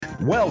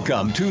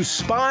Welcome to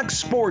Spach'S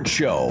Sports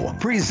Show,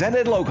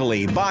 presented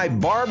locally by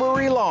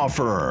Barbary Law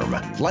Firm.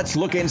 Let's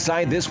look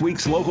inside this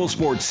week's local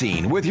sports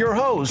scene with your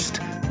host,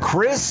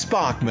 Chris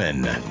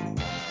Spachman.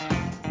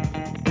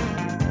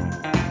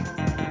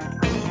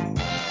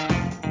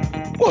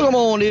 Welcome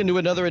on into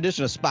another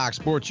edition of Spach'S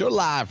Sports Show,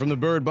 live from the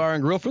Bird Bar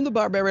and Grill from the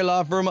Barbary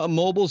Law Firm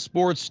Mobile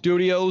Sports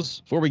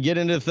Studios. Before we get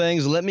into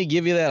things, let me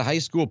give you that high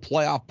school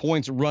playoff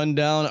points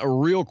rundown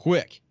real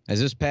quick. As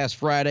this past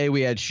Friday,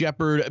 we had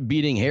Shepherd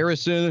beating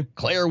Harrison.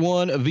 Clare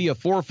won via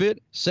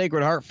forfeit.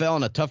 Sacred Heart fell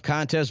in a tough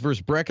contest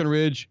versus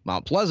Breckenridge.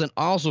 Mount Pleasant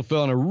also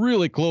fell in a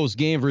really close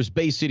game versus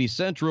Bay City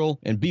Central.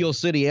 And Beal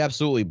City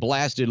absolutely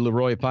blasted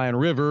Leroy Pine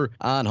River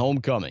on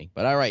homecoming.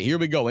 But all right, here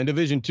we go. In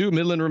Division II,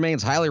 Midland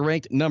remains highly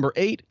ranked number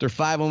 8. Their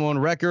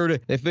 5-1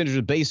 record. They finished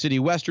with Bay City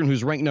Western,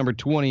 who's ranked number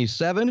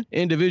 27.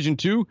 In Division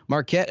II,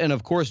 Marquette and,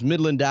 of course,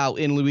 Midland Dow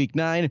in Week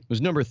 9 was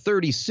number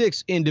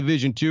 36 in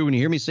Division II. When you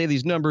hear me say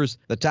these numbers,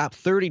 the top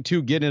 32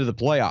 get into the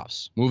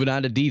playoffs. Moving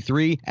on to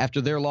D3,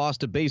 after their loss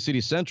to Bay City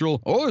Central,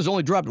 Oilers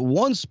only dropped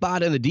one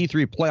spot in the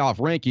D3 playoff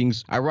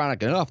rankings.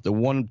 Ironic enough,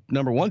 the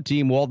number one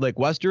team, Walled Lake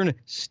Western,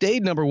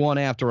 stayed number 1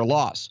 after a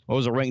loss.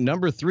 Oilers are ranked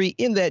number 3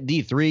 in that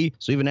D3,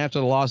 so even after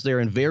the loss, they're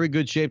in very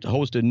good shape to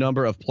host a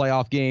number of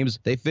playoff games.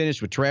 They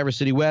finished with Traverse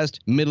City West,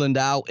 Midland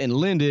Dow, and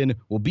Linden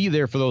will be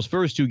there for those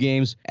first 2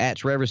 games at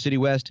Traverse City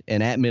West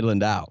and at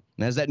Midland Dow.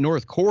 And as that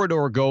North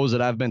Corridor goes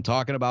that I've been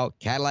talking about,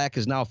 Cadillac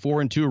is now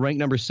 4-2, ranked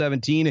number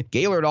 17.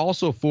 Gaylord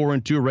also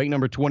 4-2, ranked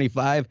number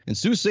 25. And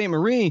Sault Ste.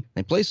 Marie,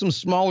 they play some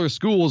smaller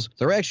schools.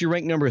 They're actually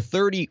ranked number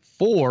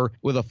 34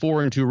 with a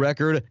 4-2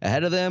 record.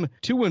 Ahead of them,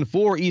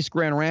 2-4 East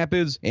Grand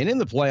Rapids. And in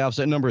the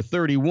playoffs at number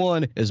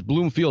 31 is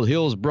Bloomfield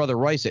Hills Brother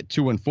Rice at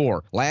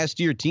 2-4. Last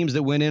year, teams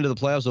that went into the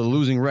playoffs with a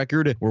losing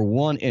record were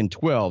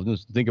 1-12.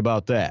 Just think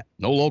about that.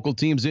 No local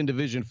teams in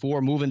Division 4.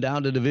 Moving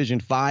down to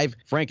Division 5,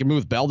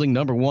 Frankenmuth Belding,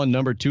 number 1,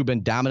 number 2,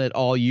 been dominant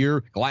all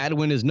year.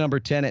 Gladwin is number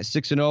 10 at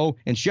 6-0,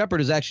 and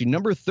Shepherd is actually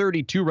number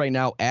 32 right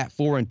now at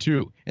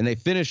 4-2. And they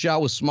finish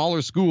out with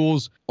smaller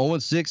schools,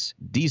 0-6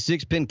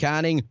 D6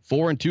 Pinconning,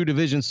 4-2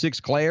 Division 6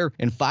 Clare,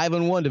 and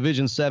 5-1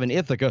 Division 7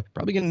 Ithaca.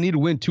 Probably going to need to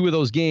win 2 of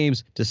those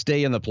games to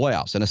stay in the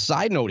playoffs. And a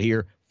side note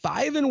here,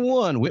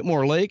 5-1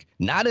 Whitmore Lake,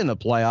 not in the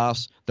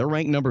playoffs. They're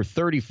ranked number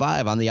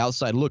 35 on the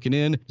outside looking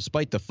in,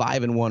 despite the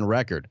 5-1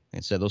 record.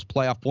 And so those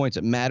playoff points,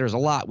 it matters a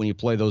lot when you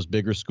play those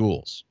bigger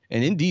schools.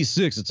 And in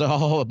D6, it's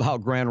all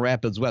about Grand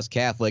Rapids West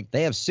Catholic.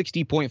 They have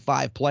 60.5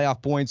 playoff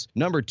points.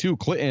 Number 2,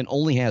 Clinton,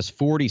 only has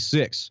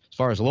 46. As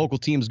far as local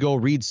teams go,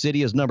 Reed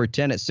City is number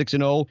 10 at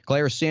 6-0.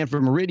 Clare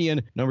Sanford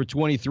Meridian, number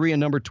 23 and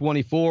number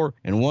 24.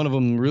 And one of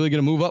them really going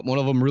to move up, one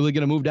of them really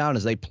going to move down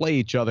as they play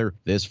each other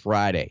this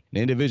Friday.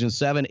 And in Division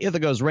 7,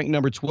 Ithaca is ranked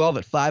number 12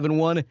 at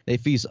 5-1. They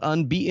face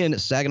unbeaten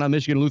Saginaw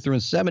Michigan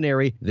Lutheran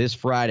Seminary this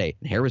Friday.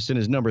 And Harrison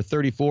is number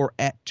 34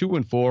 at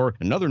 2-4.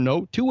 Another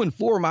note,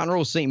 2-4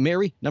 Monroe St.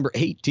 Mary, number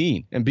 18.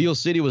 And Beal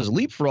City was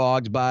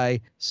leapfrogged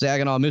by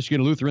Saginaw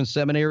Michigan Lutheran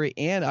Seminary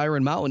and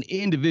Iron Mountain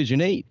in Division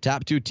 8.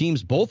 Top 2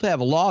 teams both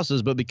have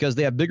losses, but because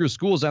they have bigger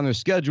schools on their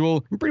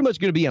schedule, it's pretty much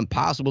going to be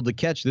impossible to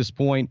catch this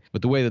point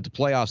with the way that the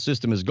playoff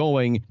system is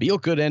going. Beal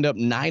could end up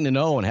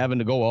 9-0 and having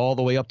to go all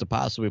the way up to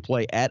possibly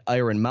play at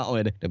Iron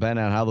Mountain,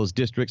 depending on how those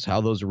districts, how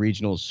those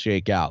regionals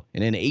shake out.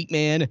 And in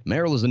 8-man,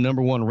 Merrill is the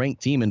number 1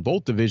 ranked team in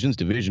both divisions.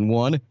 Division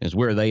 1 is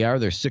where they are.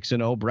 They're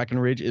 6-0.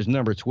 Breckenridge is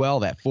number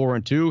 12 at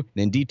 4-2. And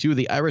in D2,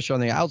 the Irish on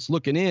the outs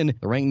looking in,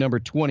 they're ranked number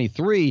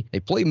 23. They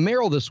play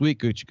Merrill this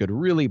week, which could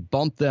really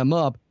bump them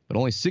up. But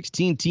only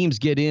 16 teams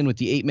get in with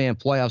the 8-man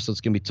playoffs, so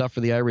it's going to be tough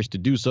for the Irish to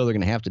do so. They're going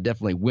to have to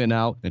definitely win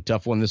out. A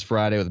tough one this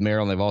Friday with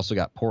Merrill, and they've also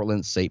got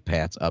Portland St.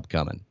 Pat's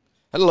upcoming.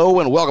 Hello,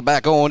 and welcome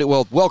back on.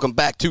 Well, welcome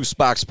back to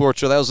Spach'S Sports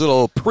Show. That was a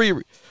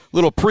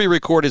little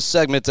pre-recorded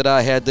segment that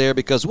I had there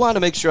because I wanted to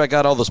make sure I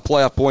got all those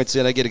playoff points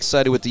in. I get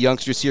excited with the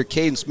youngsters here.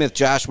 Cayden Smith,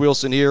 Josh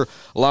Wilson here,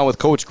 along with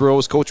Coach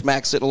Gross. Coach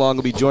Mack sitting along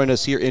will be joining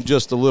us here in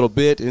just a little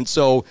bit. And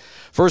so,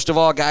 first of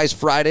all, guys,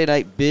 Friday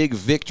night, big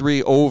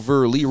victory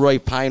over Leroy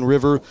Pine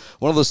River.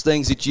 One of those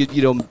things that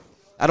you know,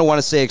 I don't want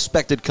to say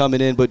expected coming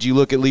in, but you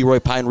look at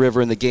Leroy Pine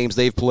River and the games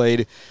they've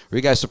played. Were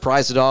you guys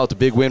surprised at all at the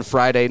big win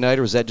Friday night,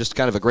 or was that just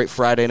kind of a great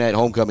Friday night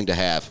homecoming to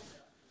have?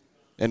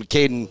 And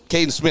Cayden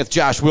Smith,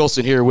 Josh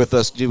Wilson here with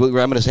us. I'm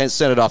going to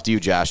send it off to you,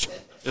 Josh.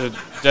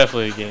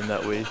 Definitely a game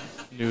that we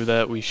knew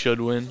that we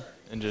should win,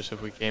 and just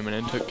if we came in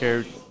and took care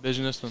of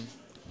business, then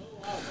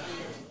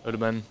it would have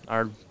been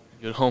our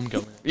good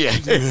homecoming. Yeah.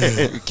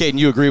 Cayden,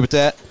 you agree with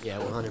that? Yeah,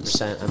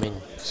 100%. I mean,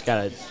 just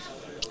got to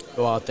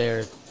go out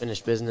there,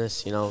 finish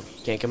business. You know,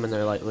 can't come in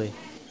there lightly.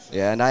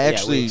 Yeah,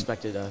 and we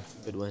expected a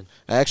good win.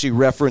 I actually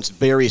referenced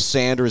Barry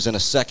Sanders in a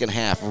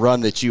second-half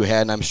run that you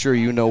had, and I'm sure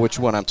you know which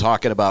one I'm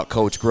talking about,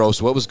 Coach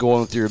Gross. What was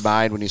going through your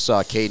mind when you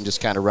saw Cayden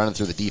just kind of running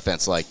through the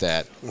defense like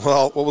that?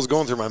 Well, what was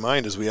going through my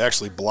mind is we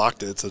actually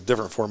blocked it. It's a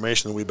different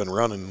formation than we've been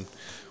running.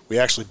 We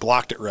actually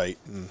blocked it right,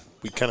 and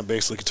we kind of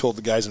basically told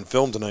the guys in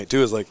film tonight,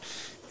 too, is like,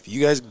 if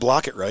you guys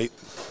block it right,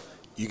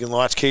 you can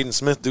watch Cayden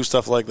Smith do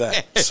stuff like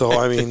that. So,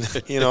 I mean,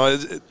 you know,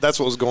 that's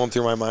what was going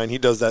through my mind. He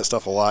does that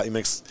stuff a lot. He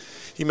makes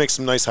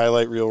some nice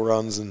highlight reel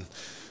runs, and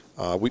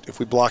if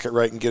we block it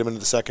right and get him into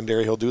the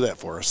secondary, he'll do that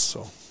for us.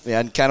 So. Yeah,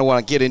 I kind of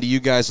want to get into you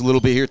guys a little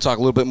bit here, talk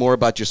a little bit more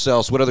about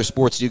yourselves. What other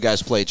sports do you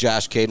guys play?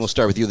 Josh, Cayden, we'll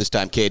start with you this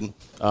time, Cayden.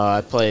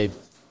 I play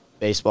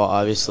baseball,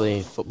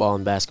 obviously, football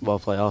and basketball,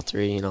 play all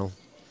three,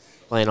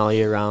 playing all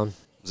year round.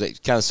 Is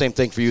it kind of the same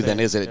thing for you then,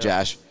 isn't it,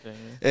 Josh? Same.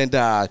 And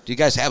do you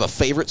guys have a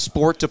favorite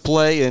sport to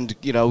play? And,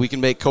 we can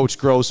make Coach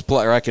Gross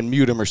play, or I can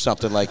mute him or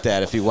something like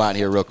that if you want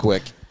here real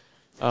quick.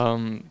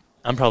 I'm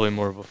probably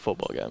more of a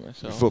football guy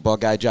myself. Football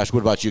guy. Josh, what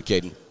about you,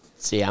 Cayden?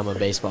 See, I'm a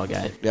baseball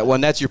guy. Yeah, well,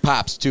 and that's your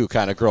pops, too,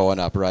 kind of growing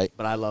up, right?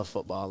 But I love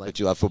football. But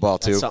you love football,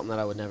 too? That's something that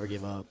I would never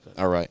give up.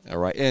 All right.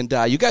 And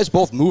you guys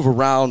both move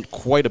around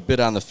quite a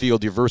bit on the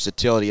field, your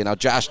versatility. And now,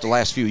 Josh, the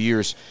last few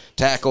years,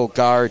 tackle,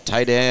 guard,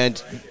 tight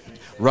end,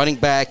 running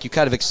back, you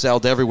kind of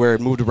excelled everywhere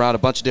and moved around a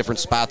bunch of different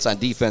spots on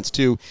defense,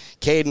 too.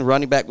 Cayden,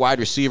 running back, wide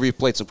receiver, you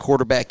played some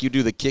quarterback. You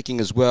do the kicking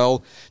as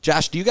well.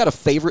 Josh, do you got a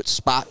favorite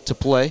spot to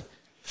play?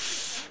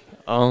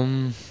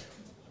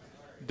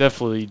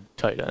 Definitely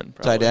tight end.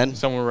 Probably. Tight end?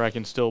 Somewhere where I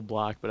can still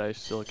block, but I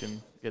still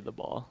can get the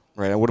ball.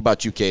 Right. And what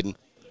about you, Cayden?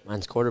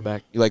 Mine's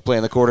quarterback. You like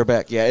playing the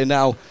quarterback? Yeah. And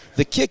now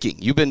the kicking,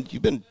 you've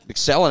been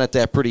excelling at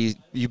that pretty.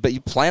 You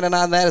planning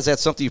on that? Is that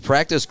something you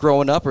practiced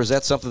growing up, or is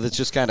that something that's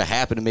just kind of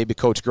happened and maybe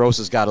Coach Gross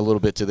has got a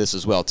little bit to this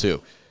as well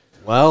too?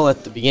 Well,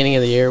 at the beginning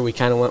of the year, we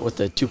kind of went with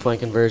the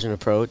 2-point conversion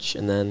approach,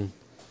 and then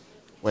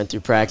went through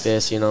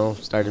practice.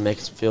 Started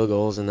making some field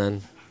goals, and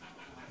then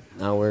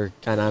now we're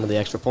kind of on to the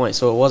extra point.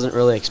 So it wasn't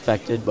really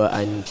expected, but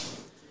I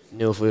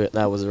knew if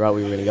that was the route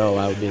we were going to go,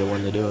 I would be the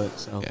one to do it.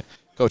 So. Yeah.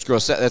 Coach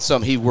Gross, that's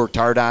something he worked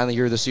hard on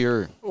this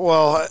year?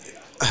 Well,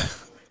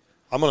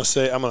 I'm going to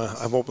say I'm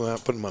hoping I'm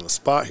not putting him on the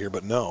spot here,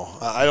 but no.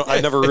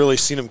 I never really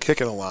seen him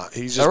kicking a lot.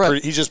 He's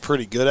just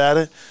pretty good at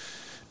it,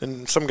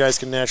 and some guys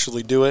can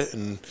naturally do it.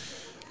 And,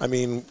 I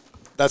mean,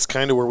 that's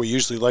kind of where we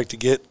usually like to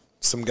get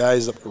some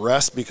guys up to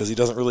rest because he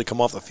doesn't really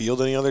come off the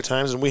field any other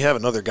times. And we have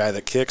another guy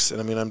that kicks, and,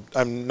 I mean,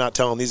 I'm not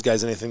telling these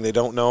guys anything they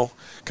don't know.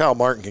 Kyle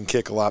Martin can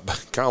kick a lot,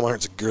 but Kyle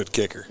Martin's a good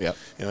kicker. Yep.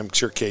 And I'm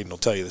sure Cayden will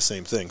tell you the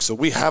same thing. So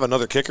we have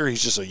another kicker.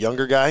 He's just a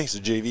younger guy. He's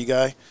a JV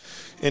guy,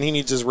 and he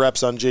needs his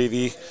reps on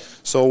JV.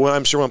 So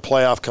I'm sure when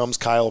playoff comes,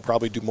 Kyle will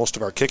probably do most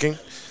of our kicking,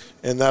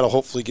 and that'll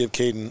hopefully give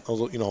Cayden a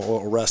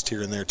little rest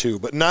here and there too.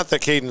 But not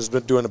that Cayden has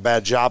been doing a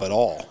bad job at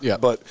all. Yeah.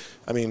 But,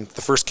 I mean,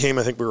 the first game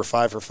I think we were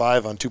 5 for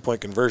 5 on 2-point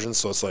conversions,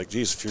 so it's like,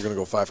 geez, if you're going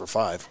to go 5 for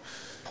 5,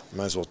 you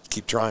might as well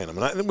keep trying them.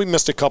 And we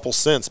missed a couple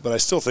since, but I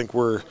still think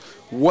we're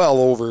well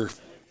over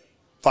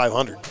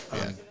 500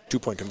 on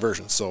 2-point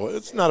conversions, so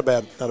it's not a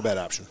bad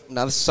option.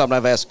 Now, this is something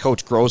I've asked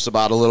Coach Gross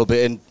about a little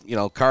bit, and,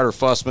 Carter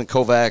Fussman,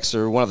 Kovacs,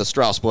 or one of the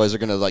Strauss boys are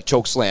going to,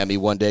 choke slam me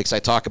one day because I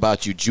talk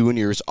about you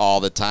juniors all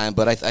the time,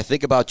 but I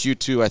think about you,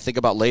 too. I think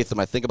about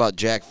Latham. I think about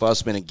Jack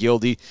Fussman and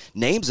Gildy,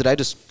 names that I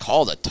just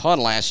called a ton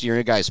last year in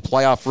your guys'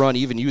 playoff run,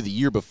 even you the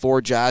year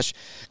before, Josh.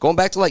 Going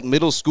back to,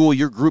 middle school,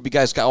 your group, you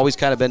guys always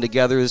kind of been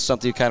together. This is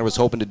something you kind of was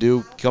hoping to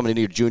do coming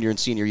into your junior and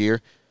senior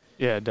year?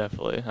 Yeah,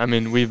 definitely. I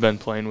mean, we've been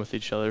playing with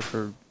each other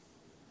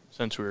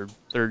since we were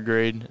third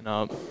grade,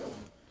 and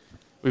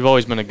we've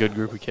always been a good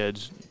group of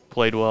kids.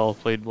 Played well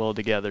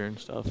together and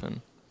stuff, and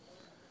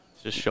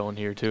it's just showing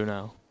here too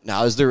now.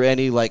 Now, is there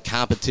any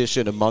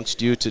competition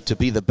amongst you to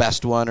be the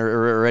best one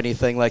or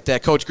anything like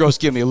that? Coach Gross,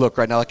 give me a look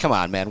right now. Come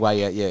on, man. Why?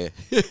 Yeah.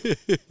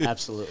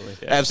 Absolutely.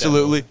 Yeah,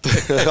 Absolutely.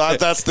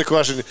 That's the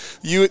question.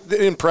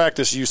 In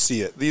practice, you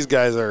see it. These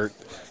guys are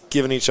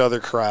giving each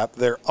other crap.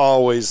 They're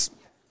always,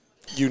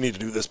 you need to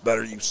do this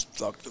better. You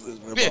suck to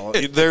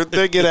this.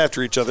 They get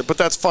after each other, but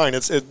that's fine.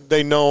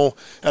 They know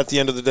at the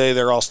end of the day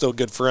they're all still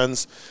good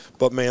friends.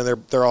 But man,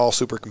 they're all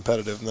super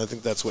competitive, and I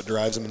think that's what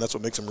drives them, and that's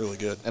what makes them really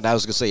good. And I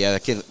was gonna say, yeah, I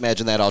can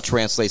imagine that all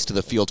translates to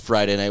the field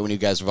Friday night when you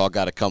guys have all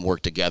got to come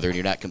work together and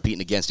you're not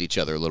competing against each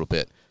other a little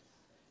bit.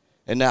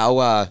 And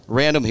now,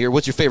 random here.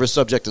 What's your favorite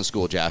subject in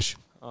school, Josh?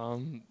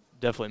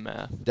 Definitely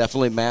math.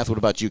 Definitely math. What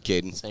about you,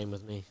 Cayden? Same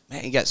with me.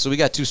 Man, we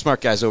got two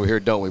smart guys over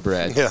here, don't we,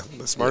 Brad? Yeah,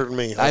 smarter than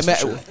me.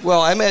 Sure.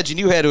 Well, I imagine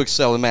you had to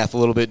excel in math a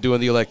little bit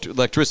doing the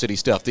electricity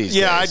stuff these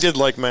days. Yeah, I did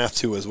like math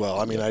too as well.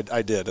 I mean,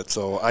 I did it.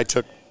 So I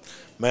took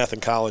math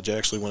in college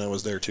actually when I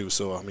was there too.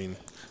 So I mean,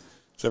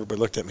 so everybody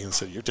looked at me and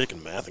said, "You're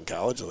taking math in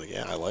college?" I was like,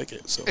 "Yeah, I like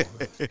it." So,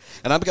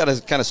 and I'm going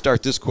to kind of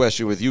start this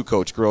question with you,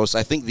 Coach Gross.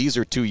 I think these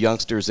are two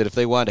youngsters that if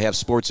they wanted to have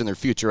sports in their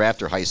future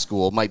after high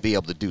school, might be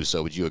able to do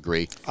so. Would you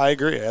agree? I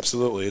agree,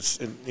 absolutely. It's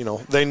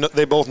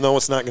they both know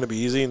it's not going to be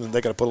easy, and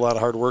they got to put a lot of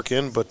hard work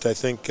in. But I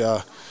think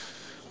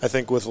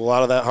with a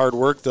lot of that hard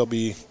work,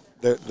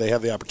 they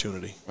have the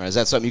opportunity. All right, is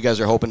that something you guys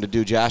are hoping to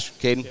do, Josh?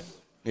 Cayden?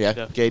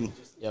 Yeah, Cayden?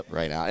 Yep.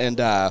 Right now. And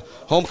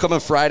homecoming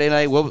Friday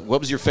night, what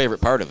was your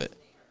favorite part of it?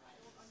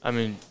 I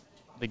mean,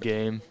 the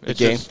game. The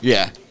game?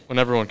 Yeah. When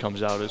everyone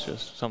comes out, it's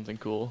just something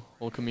cool.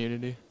 Whole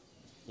community.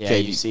 Yeah,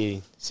 you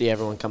see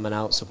everyone coming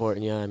out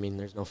supporting you. I mean,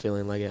 there's no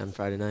feeling like it on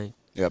Friday night.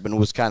 Yep, and it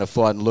was kind of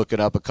fun looking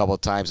up a couple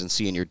of times and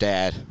seeing your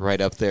dad right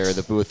up there in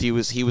the booth. He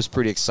was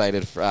pretty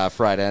excited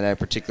Friday night,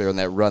 particularly on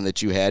that run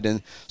that you had.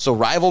 And so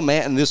rival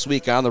Manton this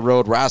week on the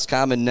road,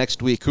 Roscommon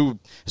next week, who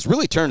has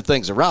really turned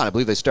things around. I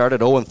believe they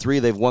started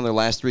 0-3. They've won their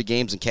last 3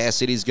 games, and Cass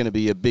City is going to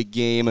be a big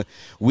game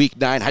week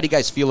 9. How do you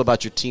guys feel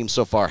about your team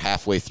so far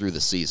halfway through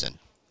the season?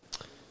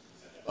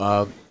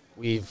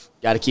 We've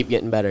got to keep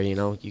getting better.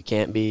 You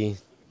can't be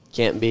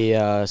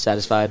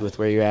satisfied with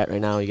where you're at right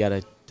now. You got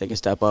to take a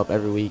step up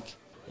every week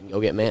and go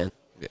get man.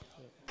 Yeah.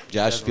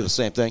 Josh, feel the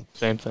same thing?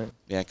 Same thing.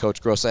 Yeah,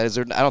 Coach Gross, I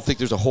don't think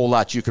there's a whole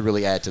lot you could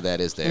really add to that,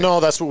 is there?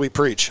 No, that's what we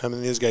preach. I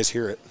mean, these guys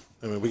hear it.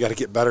 I mean, we got to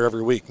get better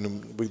every week.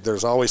 And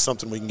there's always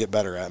something we can get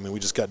better at. I mean, we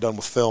just got done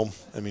with film.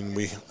 I mean,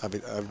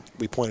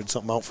 we pointed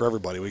something out for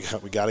everybody. We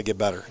got to get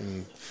better.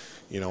 And,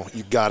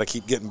 you got to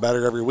keep getting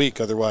better every week.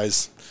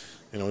 Otherwise,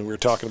 we were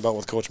talking about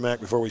with Coach Mack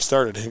before we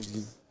started.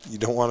 You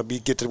don't want to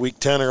get to week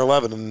 10 or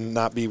 11 and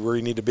not be where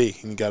you need to be.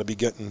 And you got to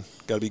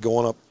be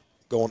going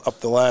up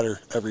the ladder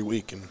every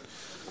week. And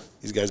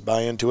these guys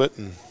buy into it,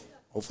 and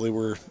hopefully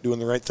we're doing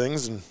the right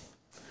things, and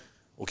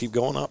we'll keep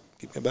going up,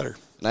 keep getting better.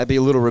 And I'd be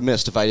a little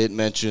remiss if I didn't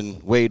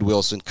mention Wade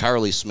Wilson,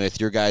 Carly Smith,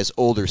 your guys'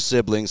 older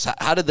siblings.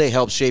 How did they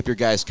help shape your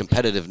guys'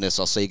 competitiveness?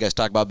 I'll say you guys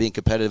talk about being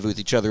competitive with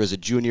each other as a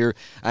junior.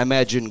 I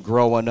imagine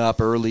growing up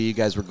early, you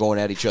guys were going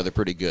at each other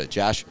pretty good.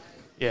 Josh?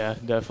 Yeah,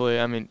 definitely.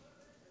 I mean,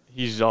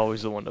 he's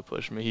always the one to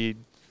push me.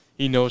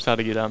 He knows how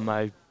to get on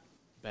my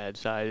bad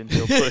side, and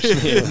he'll push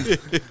me.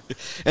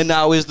 And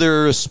now, is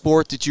there a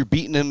sport that you're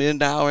beating him in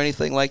now or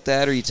anything like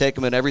that, or you take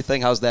him in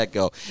everything? How's that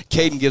go?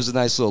 Cayden gives a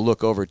nice little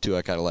look over, too.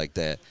 I kind of like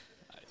that.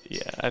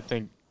 Yeah, I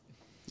think.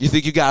 You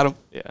think you got him?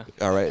 Yeah.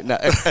 All right. Now,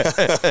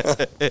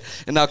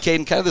 and now,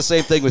 Cayden, kind of the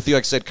same thing with you.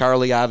 Like I said,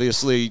 Carly,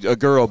 obviously a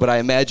girl, but I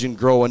imagine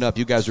growing up,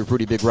 you guys were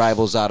pretty big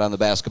rivals out on the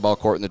basketball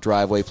court in the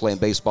driveway playing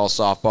baseball,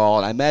 softball,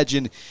 and I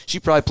imagine she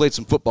probably played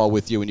some football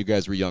with you when you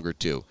guys were younger,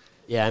 too.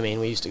 Yeah, I mean,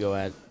 we used to go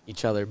at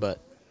each other, but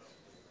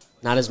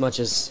not as much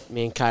as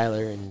me and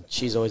Kyler, and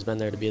she's always been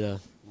there to be the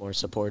more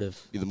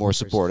supportive. Be the more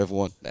supportive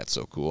one. That's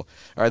so cool.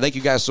 All right, thank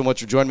you guys so much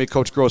for joining me.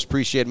 Coach Gross,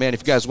 appreciate it, man. If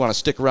you guys want to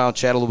stick around,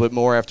 chat a little bit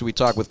more after we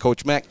talk with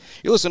Coach Mack,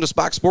 you're listening to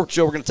Spach'S Sports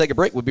Show. We're going to take a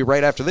break. We'll be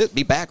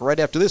back right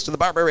after this to the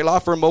Barbary Law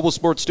Firm Mobile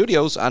Sports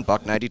Studios on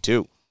Buck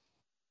 92.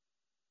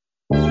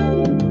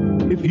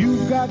 If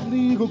you've got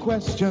legal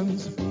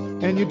questions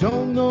and you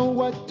don't know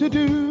what to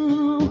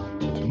do,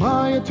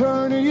 my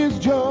attorney is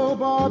Joe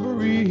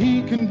Barbary.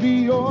 He can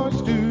be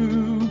yours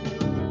too.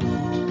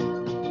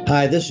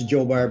 Hi, this is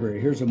Joe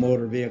Barbary. Here's a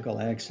motor vehicle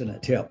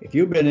accident tip. If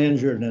you've been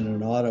injured in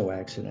an auto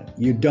accident,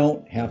 you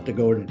don't have to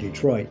go to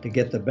Detroit to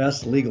get the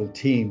best legal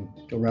team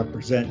to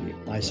represent you.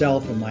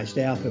 Myself and my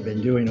staff have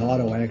been doing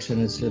auto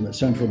accidents in the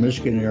central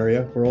Michigan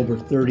area for over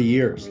 30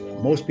 years.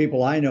 Most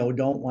people I know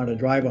don't want to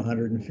drive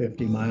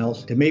 150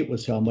 miles to meet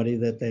with somebody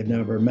that they've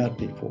never met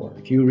before.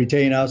 If you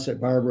retain us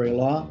at Barbary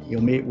Law,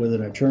 you'll meet with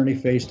an attorney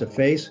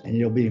face-to-face, and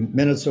you'll be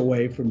minutes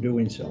away from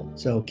doing so.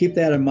 So keep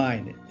that in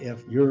mind.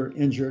 If you're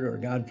injured, or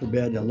God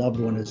forbid, a loved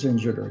one is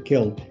injured or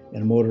killed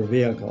in a motor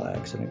vehicle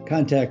accident,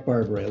 contact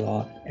Barbary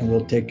Law, and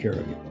we'll take care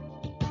of you.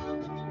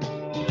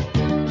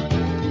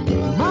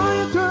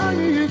 My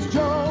attorney is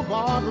Joe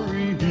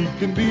Barbary. He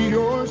can be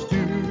yours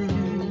too.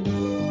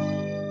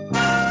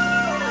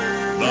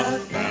 The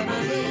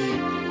family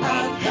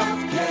of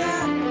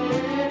healthcare,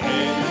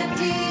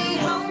 A&D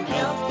Home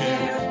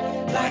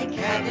Healthcare, like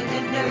having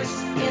a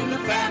nurse in the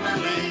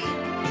family.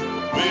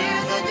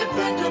 We're the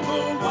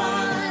dependable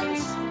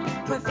ones,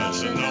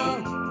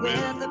 professional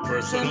with a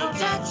personal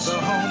touch. The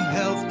home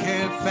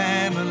healthcare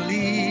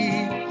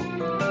family.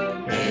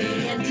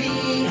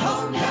 A&D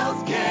Home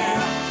Healthcare.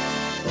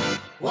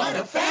 What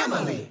a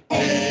family!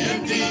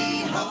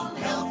 A&D Home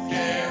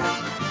Healthcare.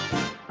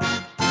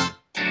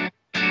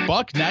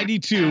 Buck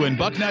 92 and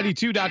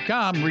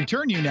Buck92.com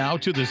return you now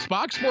to the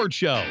Spach'S Sports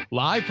Show,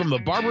 live from the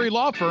Barbary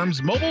Law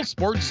Firm's mobile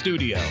sports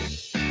studio.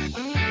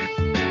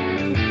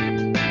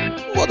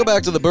 Welcome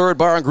back to the Bird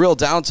Bar and Grill,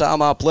 downtown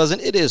Mount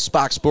Pleasant. It is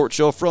Spach'S Sports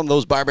Show from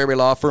those Barbary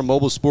Law Firm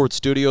mobile sports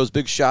studios.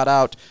 Big shout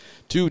out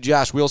to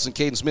Josh Wilson,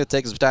 Cayden Smith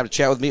taking some time to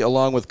chat with me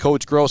along with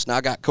Coach Gross. Now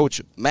I got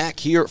Coach Mack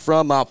here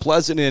from Mount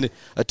Pleasant in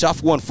a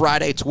tough one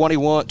Friday,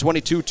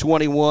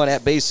 22-21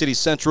 at Bay City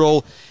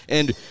Central.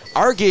 And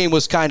our game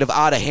was kind of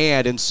out of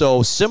hand. And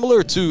so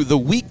similar to the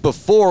week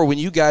before when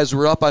you guys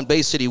were up on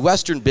Bay City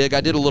Western Big, I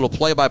did a little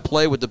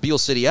play-by-play with the Beal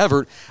City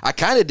Everett. I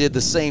kind of did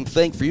the same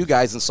thing for you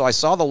guys. And so I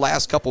saw the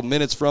last couple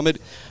minutes from it.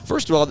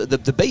 First of all,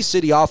 the Bay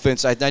City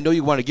offense, I know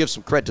you want to give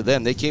some credit to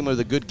them. They came with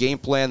a good game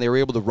plan. They were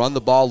able to run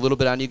the ball a little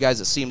bit on you guys.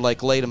 It seemed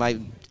like late. Am I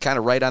kind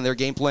of right on their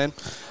game plan?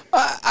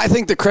 I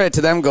think the credit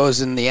to them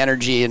goes in the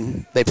energy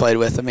and they played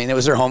with. I mean, it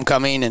was their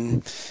homecoming,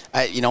 and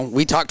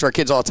we talk to our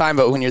kids all the time,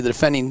 but when you're the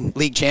defending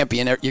league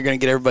champion, you're going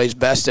to get everybody's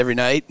best every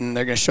night, and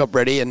they're going to show up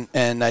ready.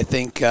 And I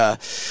think,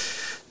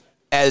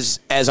 as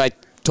I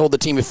told the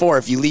team before,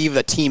 if you leave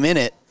a team in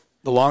it,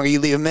 the longer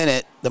you leave them in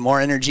it, the more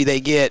energy they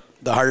get,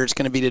 the harder it's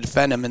going to be to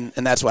defend them,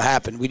 and that's what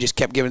happened. We just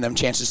kept giving them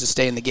chances to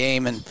stay in the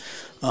game, and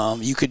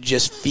you could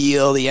just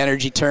feel the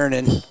energy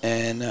turning,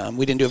 and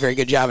we didn't do a very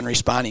good job in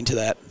responding to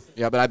that.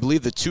 Yeah, but I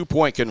believe the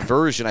two-point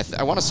conversion,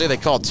 I want to say they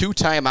called 2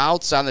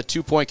 timeouts on the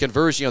two-point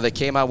conversion. You know, they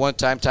came out one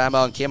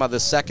timeout, and came out the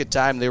second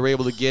time. They were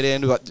able to get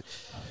in.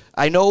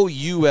 I know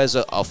you as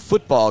a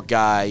football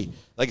guy,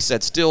 like I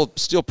said, still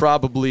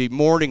probably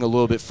mourning a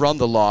little bit from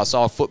the loss.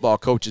 All football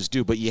coaches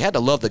do, but you had to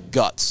love the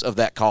guts of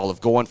that call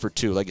of going for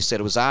 2. Like you said,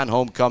 it was on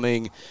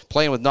homecoming,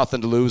 playing with nothing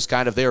to lose.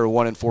 Kind of, they were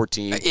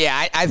 1-14.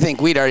 Yeah, I think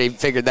we'd already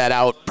figured that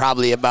out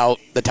probably about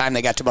the time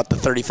they got to about the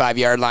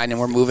 35-yard line, and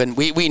we're moving.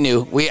 We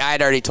knew. I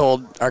had already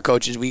told our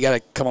coaches we got to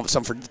come up with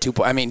something for the 2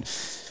 point. I mean,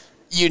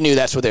 you knew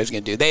that's what they was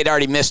going to do. They'd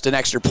already missed an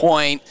extra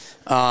point.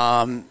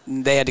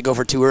 They had to go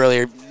for 2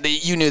 earlier.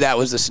 You knew that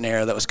was the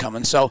scenario that was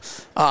coming. So,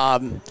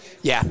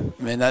 yeah,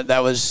 I mean,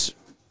 that was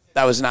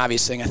an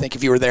obvious thing. I think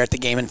if you were there at the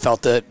game and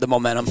felt the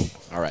momentum.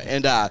 All right.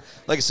 And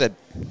like I said,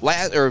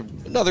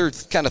 another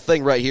kind of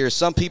thing right here,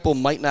 some people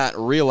might not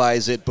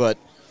realize it, but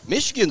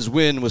Michigan's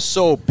win was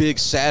so big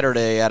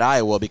Saturday at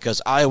Iowa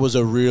because Iowa's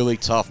a really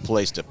tough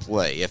place to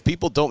play. If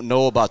people don't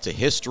know about the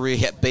history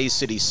at Bay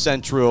City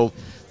Central,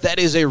 that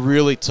is a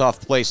really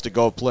tough place to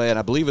go play, and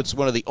I believe it's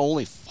one of the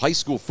only high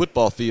school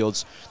football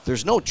fields.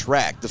 There's no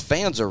track. The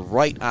fans are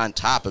right on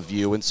top of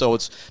you, and so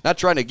it's not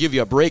trying to give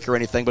you a break or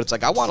anything, but it's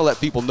like I want to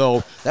let people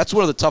know that's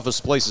one of the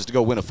toughest places to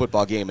go win a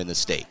football game in the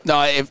state.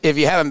 No, if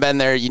you haven't been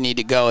there, you need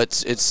to go.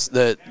 It's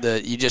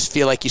you just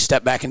feel like you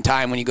step back in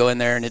time when you go in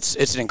there, and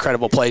it's an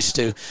incredible place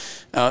to,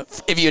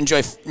 if you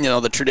enjoy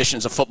the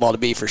traditions of football, to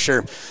be for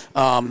sure.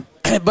 But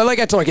like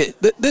I told you,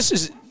 this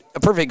is a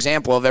perfect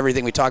example of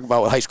everything we talk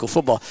about with high school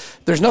football.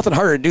 There's nothing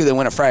harder to do than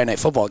win a Friday night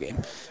football game,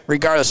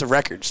 regardless of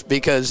records.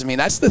 Because, I mean,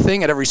 that's the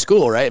thing at every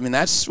school, right? I mean,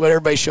 that's what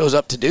everybody shows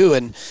up to do.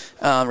 And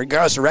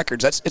regardless of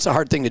records, it's a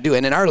hard thing to do.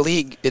 And in our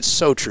league, it's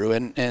so true.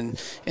 And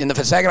in the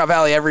Saginaw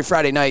Valley, every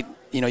Friday night,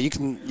 you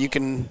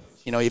can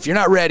if you're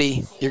not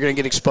ready, you're going to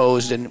get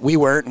exposed. And we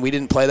weren't, and we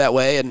didn't play that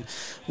way, and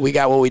we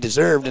got what we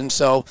deserved. And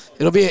so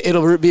it'll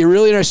be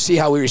really interesting to see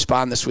how we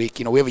respond this week.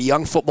 We have a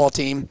young football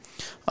team.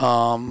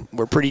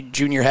 We're pretty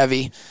junior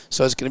heavy,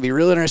 so it's going to be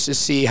really interesting to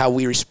see how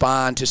we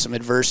respond to some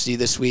adversity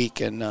this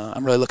week, and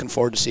I'm really looking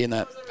forward to seeing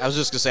that. I was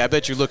just going to say, I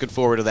bet you're looking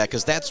forward to that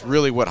because that's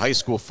really what high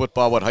school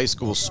football, what high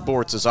school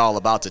sports is all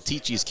about, to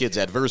teach these kids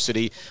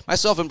adversity.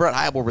 Myself and Brett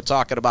Heibel were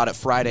talking about it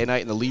Friday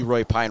night in the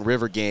Leroy Pine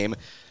River game.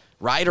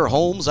 Ryder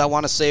Holmes, I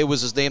want to say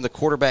was his name, the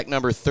quarterback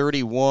number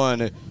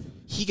 31,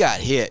 he got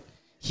hit.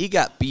 He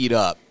got beat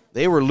up.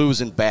 They were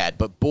losing bad,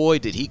 but boy,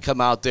 did he come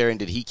out there and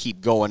did he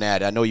keep going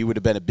at it. I know you would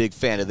have been a big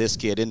fan of this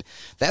kid, and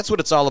that's what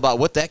it's all about.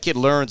 What that kid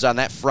learns on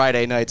that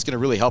Friday night is going to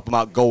really help him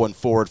out going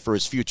forward for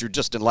his future,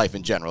 just in life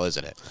in general,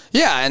 isn't it?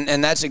 Yeah,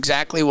 and that's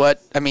exactly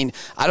what – I mean,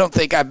 I don't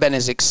think I've been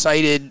as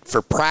excited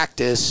for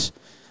practice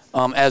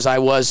as I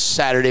was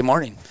Saturday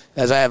morning,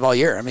 as I have all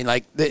year. I mean,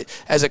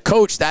 as a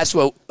coach, that's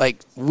what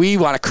 – we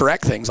want to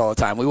correct things all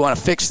the time. We want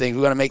to fix things.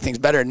 We want to make things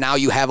better, and now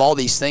you have all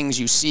these things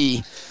you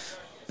see –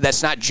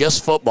 that's not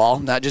just football,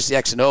 not just the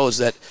X and O's,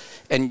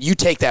 and you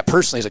take that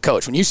personally as a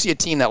coach. When you see a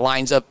team that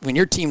lines up, when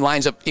your team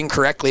lines up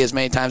incorrectly as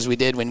many times as we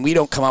did, when we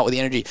don't come out with the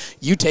energy,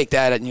 you take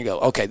that and you go,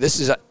 okay,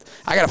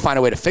 I got to find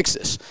a way to fix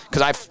this,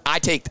 because I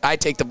take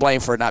the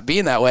blame for it not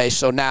being that way.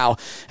 So now,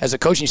 as a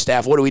coaching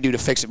staff, what do we do to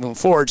fix it moving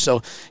forward?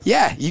 So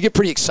yeah, you get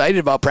pretty excited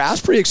about. I was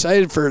pretty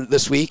excited for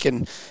this week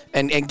and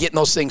getting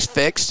those things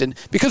fixed, and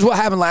because what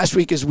happened last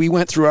week is we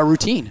went through our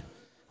routine.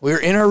 We were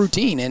in our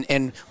routine,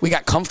 and we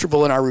got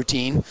comfortable in our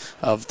routine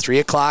of 3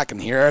 o'clock, and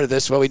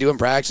this is what we do in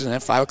practice, and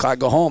at 5 o'clock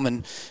go home,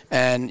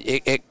 and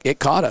it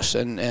caught us.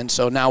 And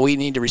so now we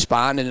need to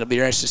respond, and it'll be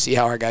interesting to see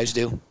how our guys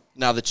do.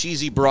 Now, the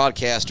cheesy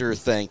broadcaster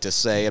thing to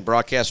say, and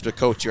broadcaster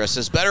coach here,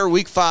 says better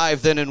week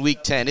 5 than in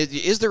week 10.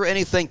 Is there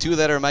anything to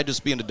that, or am I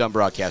just being a dumb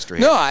broadcaster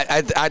here? No,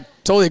 I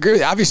totally agree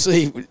with you.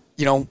 Obviously,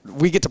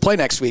 we get to play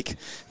next week.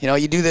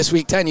 You do this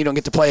week 10, you don't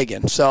get to play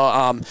again.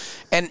 So,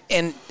 and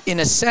in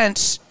a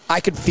sense, I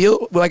could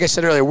feel, like I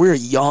said earlier, we're a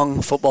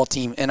young football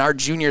team, and our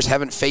juniors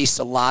haven't faced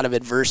a lot of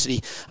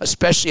adversity,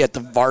 especially at the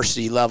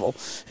varsity level,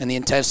 and the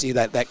intensity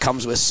that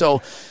comes with.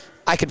 So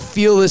I could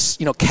feel this,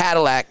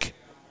 Cadillac,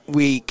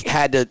 we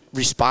had to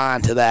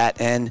respond to that,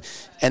 and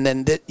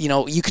then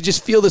you could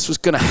just feel this was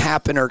going to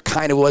happen, or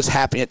kind of was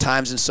happening at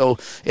times, and so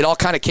it all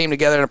kind of came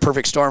together in a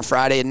perfect storm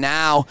Friday, and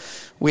now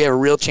we have a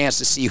real chance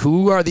to see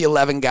who are the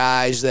 11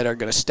 guys that are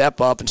going to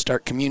step up and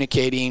start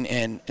communicating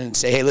and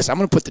say, hey, listen, I'm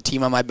going to put the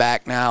team on my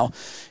back now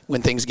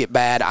when things get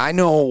bad. I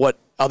know what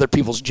other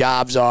people's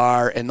jobs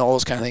are and all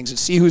those kind of things, and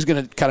see who's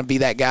going to kind of be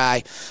that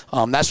guy.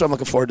 That's what I'm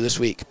looking forward to this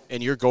week.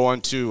 And you're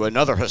going to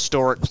another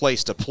historic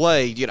place to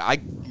play.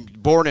 I'm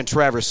born in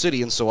Traverse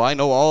City, and so I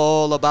know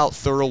all about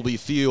Thurlby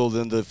Field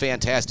and the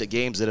fantastic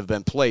games that have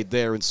been played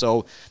there. And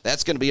so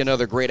that's going to be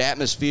another great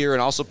atmosphere,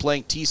 and also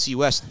playing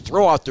TCUS.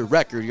 Throw out the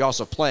record. You're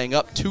also playing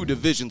up 2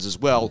 divisions as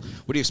well.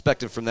 What are you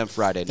expecting from them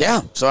Friday night?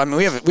 Yeah, so I mean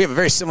we have a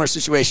very similar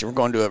situation. We're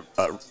going to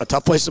a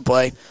tough place to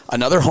play,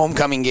 another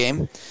homecoming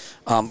game.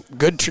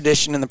 Good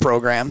tradition in the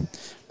program.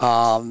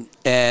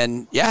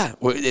 And yeah,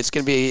 it's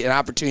going to be an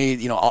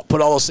opportunity, I'll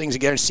put all those things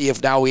together and see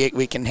if now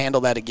we can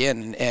handle that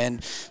again.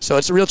 And so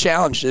it's a real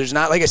challenge. There's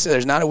not, like I said,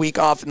 there's not a week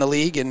off in the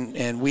league,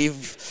 and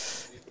we've,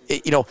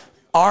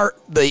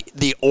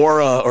 the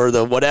aura or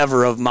the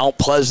whatever of Mount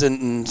Pleasant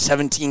and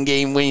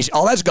 17-game wins,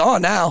 all that's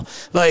gone now.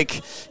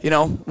 Like,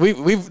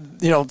 we've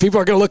people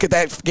are going to look at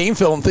that game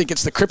film and think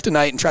it's the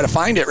kryptonite and try to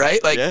find it,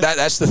 right? Like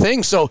that's the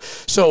thing. So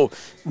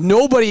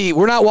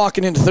we're not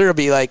walking into third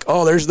be like,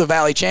 oh, there's the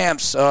Valley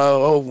champs.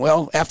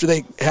 Well, after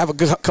they have a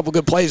couple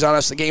good plays on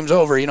us, the game's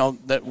over.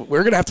 That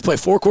we're going to have to play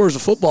 4 quarters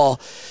of football.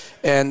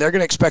 And they're going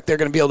to expect they're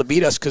going to be able to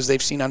beat us because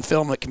they've seen on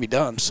film what can be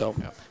done. So.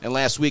 Yeah. And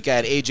last week I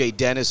had A.J.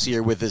 Dennis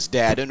here with his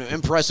dad. An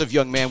impressive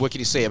young man. What can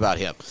you say about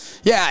him?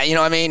 Yeah,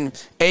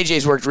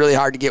 A.J.'s worked really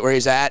hard to get where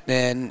he's at,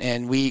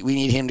 and we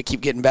need him to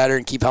keep getting better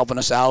and keep helping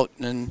us out.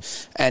 And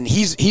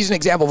he's an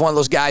example of one of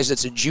those guys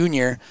that's a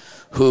junior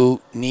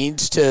who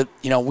needs to,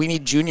 we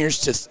need juniors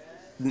to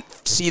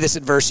see this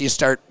adversity and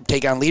start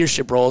take on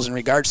leadership roles in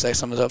regards to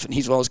some of the stuff, and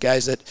he's one of those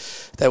guys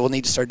that will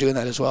need to start doing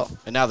that as well.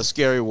 And now the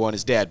scary one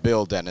is Dad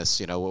Bill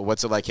Dennis.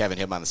 What's it like having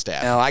him on the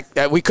staff?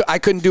 I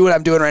couldn't do what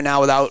I'm doing right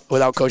now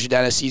without Coach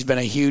Dennis. He's been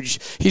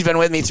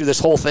with me through this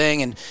whole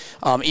thing, and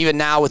even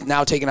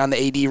now taking on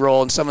the AD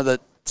role and some of the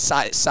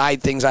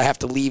side things I have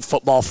to leave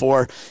football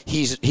for.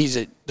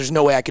 There's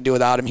no way I could do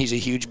without him. He's a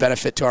huge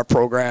benefit to our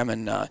program,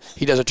 and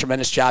he does a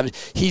tremendous job.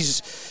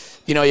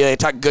 They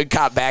talk good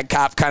cop, bad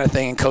cop kind of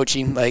thing in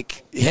coaching.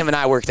 Like, him and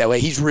I work that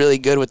way. He's really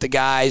good with the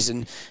guys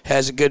and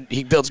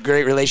he builds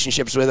great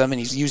relationships with them,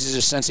 and he uses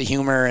his sense of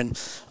humor, and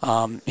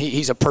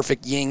he's a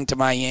perfect yin to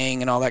my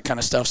yang and all that kind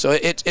of stuff. So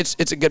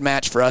it's a good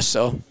match for us,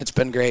 so it's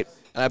been great.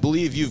 And I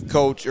believe you've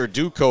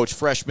coached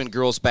freshman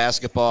girls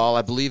basketball.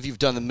 I believe you've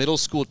done the middle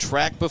school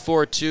track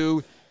before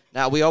too.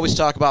 Now, we always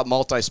talk about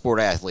multi-sport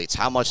athletes,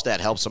 how much that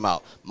helps them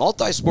out.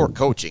 Multi-sport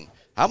coaching.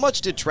 How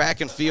much did track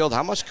and field,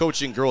 how much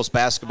coaching girls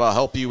basketball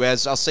help you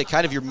as, I'll say,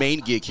 kind of your main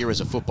gig here as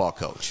a football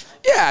coach?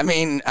 Yeah, I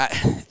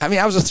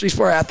was a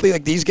 3-sport athlete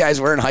like these guys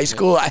were in high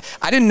school.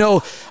 I didn't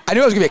know. I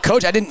knew I was going to be a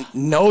coach. I didn't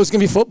know it was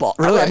going to be football.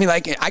 Really,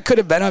 right. I could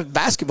have been a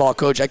basketball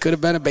coach. I could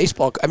have been a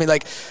baseball.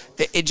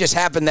 It just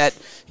happened that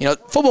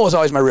football was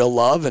always my real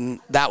love,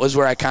 and that was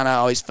where I kind of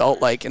always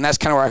felt like, and that's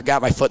kind of where I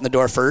got my foot in the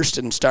door first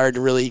and started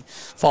to really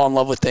fall in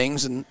love with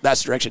things, and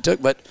that's the direction it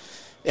took. But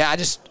yeah,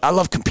 I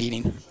love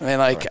competing. And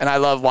I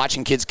love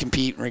watching kids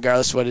compete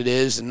regardless of what it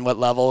is and what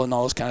level and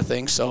all those kind of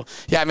things. So,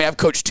 yeah, I've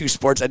coached 2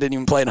 sports I didn't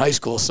even play in high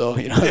school. So,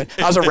 I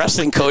was a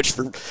wrestling coach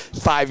for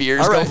 5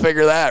 years. Go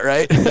figure that,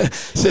 right?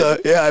 So,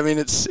 yeah,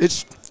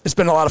 it's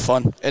been a lot of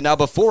fun. And now,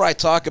 before I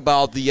talk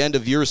about the end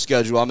of your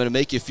schedule, I'm going to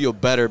make you feel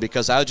better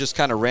because I was just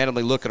kind of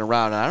randomly looking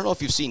around. And I don't know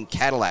if you've seen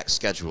Cadillac's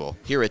schedule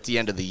here at the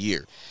end of the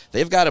year.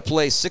 They've got to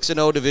play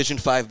 6-0 Division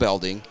V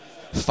Belding,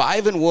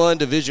 5-1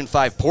 Division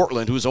V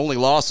Portland, whose only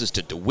loss is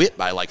to DeWitt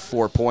by like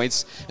 4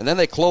 points. And then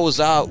they close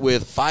out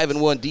with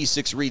 5-1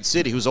 D6 Reed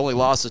City, whose only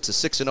loss is to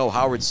 6-0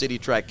 Howard City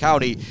Track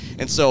County.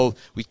 And so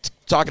we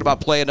talking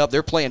about playing up.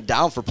 They're playing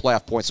down for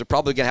playoff points. They're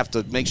probably going to have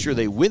to make sure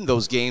they win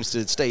those games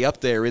to stay up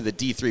there in the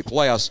D3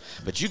 playoffs.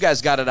 But you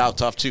guys got it out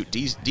tough, too.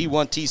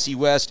 D1 TC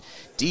West,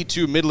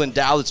 D2 Midland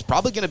Dow. It's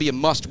probably going to be a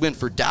must-win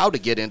for Dow to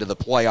get into the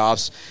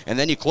playoffs. And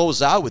then you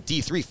close out with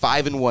D3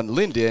 5-1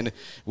 Linden.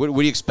 What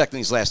do you expect in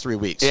these last 3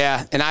 weeks?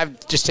 Yeah, and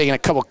I've just taken a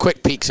couple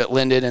quick peeks at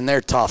Linden, and they're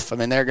tough.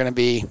 They're going to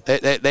be –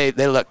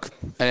 they look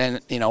 –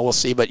 and, we'll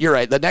see. But you're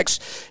right.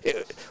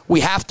 We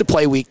have to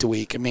play week to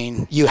week.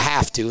 You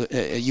have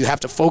to. You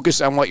have to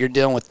focus on what you're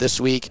dealing with this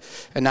week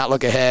and not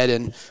look ahead.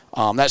 And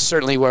that's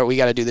certainly what we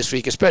got to do this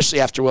week, especially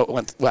after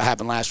what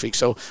happened last week.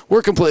 So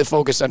we're completely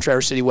focused on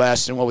Traverse City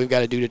West and what we've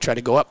got to do to try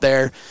to go up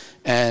there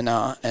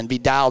and be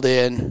dialed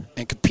in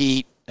and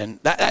compete. And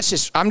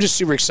I'm just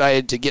super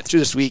excited to get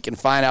through this week and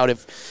find out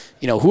if,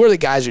 who are the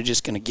guys who are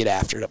just going to get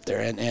after it up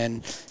there.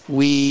 And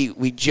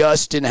we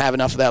just didn't have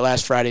enough of that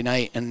last Friday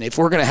night. And if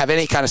we're going to have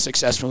any kind of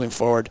success moving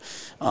forward,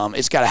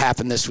 it's got to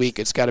happen this week.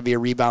 It's got to be a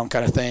rebound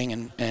kind of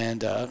thing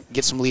and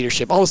get some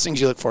leadership, all those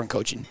things you look for in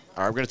coaching.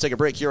 All right, we're going to take a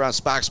break here on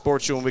Spach'S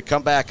Sports Show. When we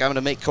come back, I'm going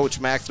to make Coach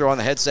Mack throw on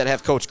the headset,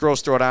 have Coach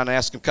Gross throw it on, and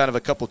ask him kind of a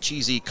couple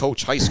cheesy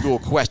Coach high school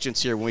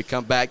questions here when we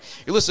come back.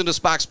 You're listening to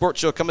Spach'S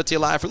Sports Show coming to you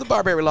live from the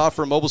Barbary Law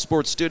Firm Mobile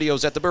Sports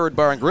Studios at the Bird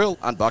Bar and Grill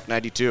on Buck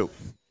 92.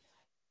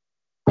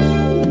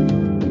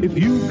 If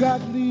you've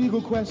got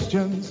legal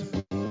questions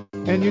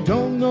and you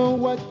don't know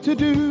what to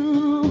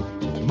do,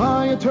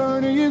 my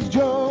attorney is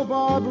Joe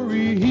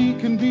Barbary. He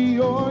can be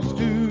yours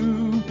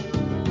too.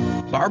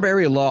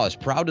 Barbary Law is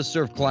proud to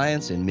serve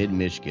clients in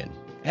mid-Michigan.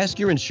 Ask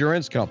your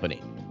insurance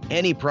company,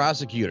 any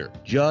prosecutor,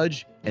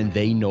 judge, and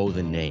they know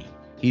the name.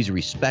 He's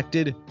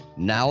respected,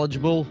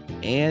 knowledgeable,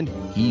 and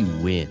he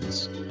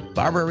wins.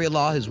 Barbary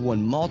Law has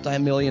won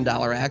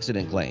multi-million-dollar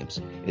accident claims,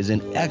 is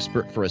an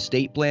expert for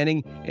estate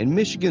planning, and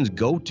Michigan's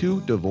go-to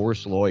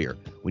divorce lawyer.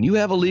 When you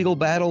have a legal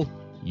battle,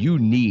 you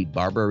need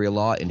Barbary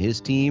Law and his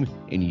team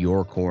in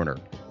your corner.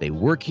 They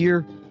work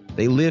here,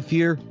 they live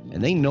here,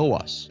 and they know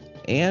us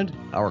and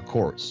our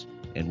courts,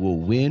 and will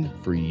win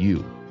for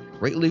you.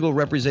 Great legal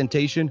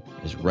representation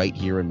is right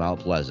here in Mount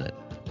Pleasant.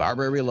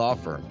 Barbary Law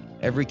Firm.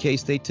 Every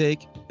case they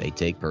take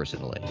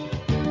personally.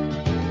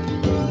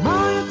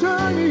 My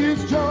attorney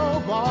is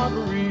Joe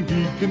Barbary.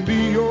 He can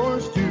be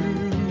yours too.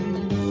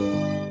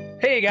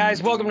 Hey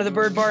guys, welcome to the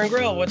Bird Bar and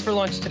Grill. What's for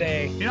lunch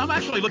today? You know, I'm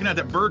actually looking at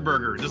that bird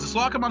burger. Does the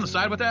slaw come on the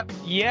side with that?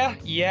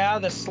 Yeah,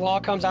 the slaw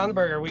comes on the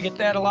burger. We get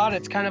that a lot.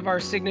 It's kind of our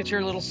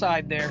signature little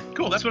side there.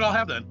 Cool, that's what I'll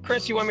have then.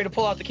 Chris, you want me to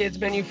pull out the kids'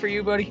 menu for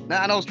you, buddy?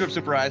 Nah, no strips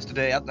and fries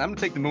today. I'm going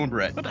to take the moon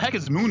bread. What the heck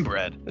is moon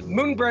bread?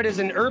 Moon bread is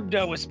an herb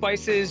dough with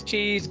spices,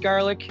 cheese,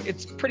 garlic.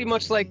 It's pretty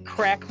much like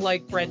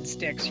crack-like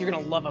breadsticks. You're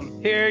going to love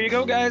them. Here you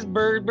go, guys.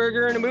 Bird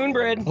burger and a moon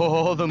bread.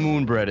 Oh, the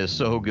moon bread is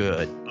so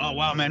good. Oh,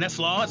 wow, man, that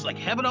slaw is like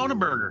heaven on a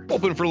burger.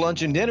 Open for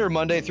lunch and dinner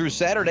Monday through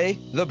Saturday.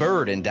 The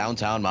Bird in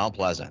downtown Mount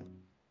Pleasant.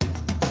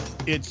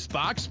 It's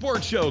Spach'S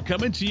Sports Show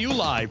coming to you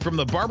live from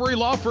the Barbary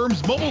Law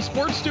Firm's mobile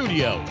sports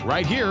studio,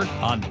 right here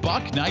on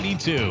Buck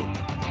 92.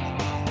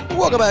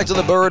 Welcome back to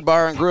the Bird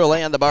Bar and Grill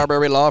and the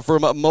Barbary Law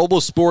Firm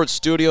Mobile Sports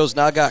Studios.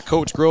 Now got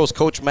Coach Gross,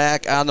 Coach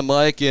Mack on the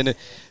mic, and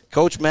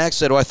Coach Mack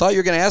said, I thought you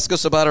were going to ask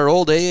us about our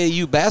old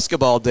AAU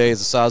basketball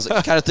days. So I was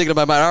kind of thinking in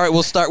my mind, all right,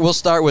 we'll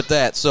start with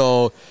that.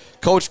 So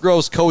Coach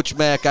Gross, Coach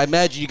Mack, I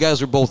imagine you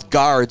guys were both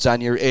guards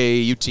on your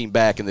AAU team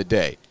back in the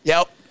day.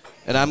 Yep.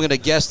 And I'm going to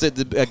guess that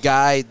a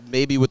guy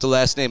maybe with the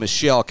last name of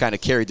Shell kind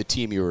of carried the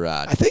team you were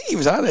on. I think he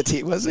was on that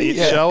team, wasn't he?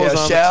 Shell was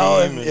on Shell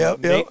the team.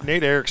 And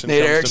Nate Erickson.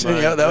 Nate Erickson,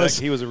 yeah, that was.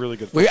 He was a really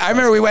good. I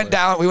remember we went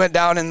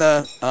down in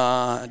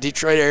the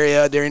Detroit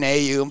area during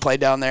AAU and played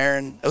down there,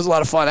 and it was a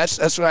lot of fun.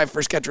 That's when I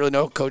first got to really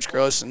know Coach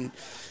Gross, and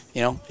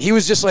he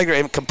was just like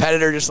a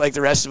competitor, just like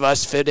the rest of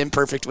us. Fit in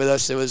perfect with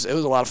us. It was a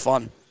lot of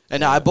fun.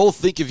 And I both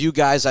think of you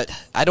guys.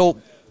 I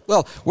don't.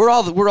 Well, we're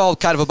all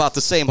kind of about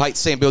the same height,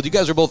 same build. You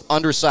guys are both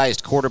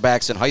undersized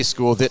quarterbacks in high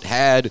school that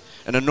had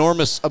an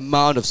enormous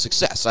amount of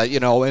success.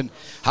 And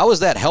how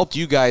has that helped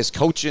you guys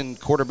coaching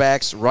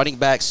quarterbacks, running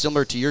backs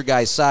similar to your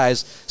guys'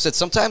 size? Said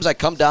sometimes I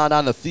come down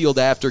on the field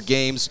after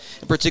games.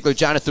 In particular,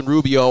 Jonathan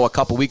Rubio a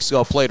couple weeks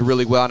ago played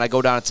really well, and I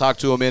go down and talk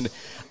to him, and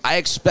I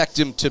expect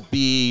him to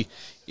be,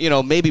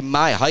 maybe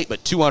my height,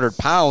 but 200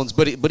 pounds,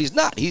 but he's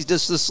not. He's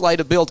just a slight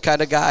of build kind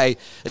of guy.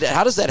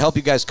 How does that help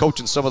you guys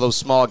coaching some of those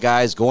small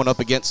guys going up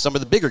against some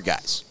of the bigger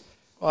guys?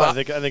 Well, I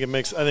think it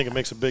makes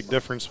a big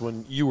difference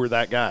when you were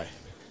that guy.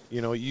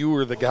 You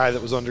were the guy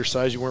that was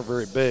undersized. You weren't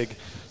very big,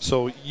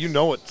 so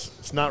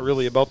it's not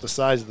really about the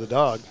size of the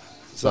dog,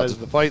 the size of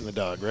the fight in the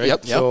dog, right?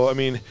 Yep. So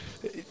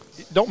it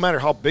don't matter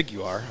how big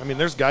you are.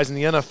 There's guys in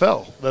the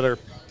NFL that are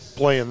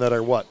playing that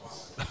are what?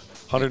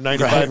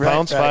 195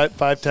 pounds,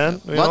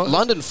 5'10".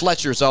 London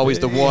Fletcher's always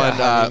the one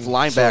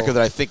linebacker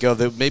that I think of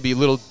that maybe a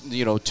little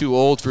too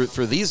old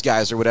for these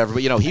guys or whatever.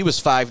 But he was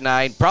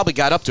 5'9", probably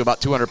got up to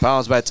about 200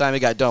 pounds by the time he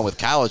got done with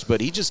college.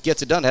 But he just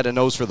gets it done, had a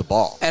nose for the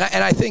ball. And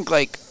I think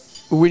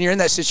when you're in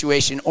that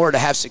situation, or to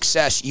have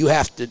success, you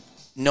have to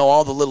know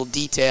all the little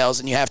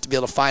details, and you have to be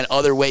able to find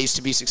other ways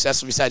to be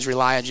successful besides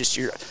rely on just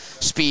your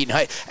speed and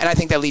height. And I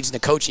think that leads into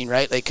coaching,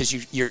 right? Because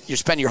you're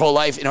spending your whole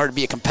life in order to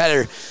be a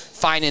competitor,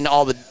 finding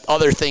all the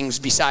other things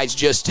besides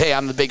just, hey,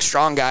 I'm the big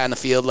strong guy on the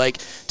field,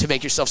 to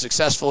make yourself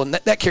successful. And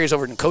that carries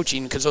over into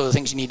coaching, because those are the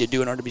things you need to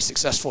do in order to be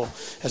successful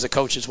as a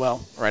coach as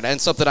well. Right,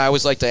 and something I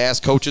always like to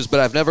ask coaches,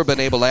 but I've never been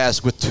able to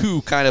ask with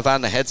two kind of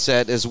on the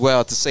headset as well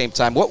at the same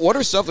time. What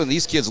are something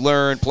these kids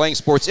learn playing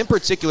sports, in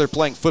particular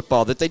playing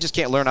football, that they just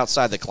can't learn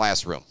outside the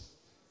classroom?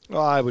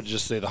 Well, I would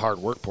just say the hard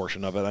work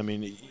portion of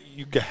it.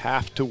 You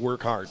have to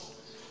work hard.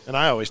 And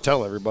I always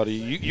tell everybody,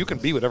 you can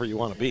be whatever you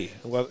want to be.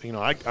 Well,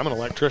 I'm an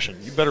electrician.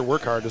 You better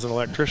work hard as an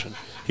electrician.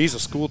 He's a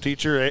school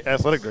teacher,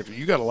 athletic director.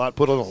 You got to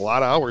put in a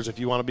lot of hours if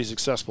you want to be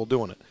successful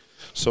doing it.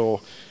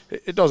 So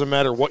it doesn't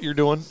matter what you're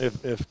doing.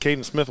 If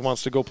Cayden Smith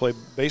wants to go play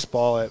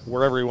baseball at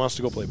wherever he wants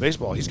to go play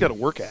baseball, he's got to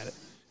work at it.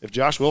 If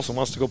Josh Wilson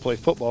wants to go play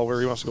football where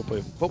he wants to go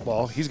play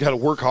football, he's got to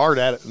work hard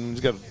at it, and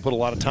he's got to put a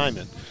lot of time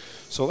in.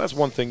 So that's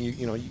one thing.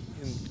 In the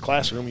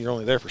classroom, you're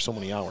only there for so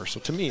many hours. So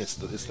to me, it's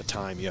the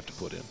time you have to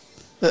put in.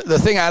 The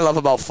thing I love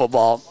about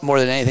football more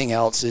than anything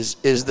else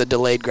is the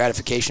delayed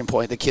gratification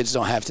point that kids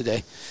don't have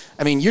today.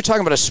 You're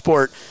talking about a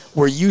sport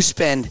where you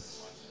spend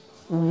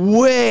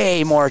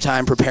way more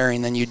time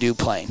preparing than you do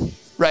playing,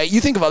 right?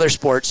 You think of other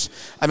sports.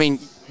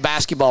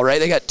 Basketball, right?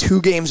 They got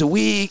 2 games a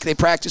week. They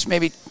practice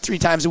maybe 3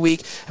 times a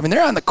week.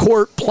 They're on the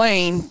court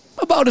playing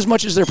about as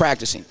much as they're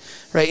practicing,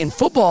 right? In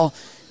football,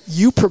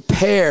 you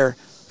prepare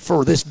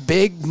for this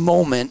big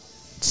moment,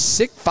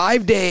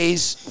 5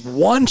 days,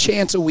 1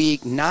 chance a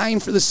week, 9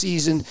 for the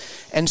season.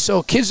 And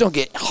so kids don't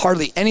get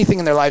hardly anything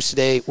in their lives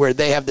today where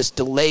they have this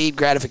delayed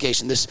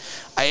gratification.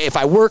 If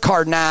I work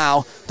hard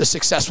now, the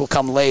success will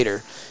come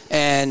later.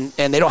 And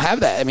they don't have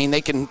that.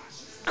 They can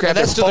grab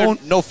their phone.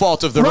 No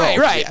fault of their own.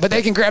 Right. But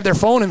they can grab their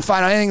phone and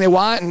find out anything they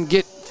want and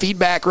get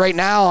feedback right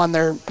now on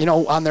their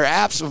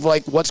apps of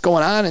what's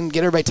going on, and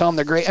get everybody telling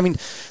them they're great.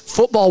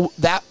 Football,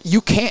 that you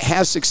can't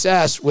have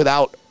success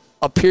without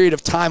a period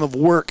of time of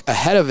work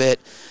ahead of it,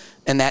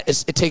 and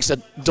it takes a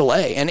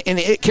delay, and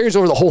it carries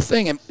over the whole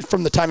thing. And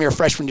from the time you're a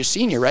freshman to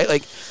senior, right?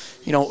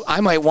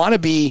 I might want to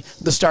be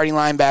the starting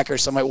linebacker.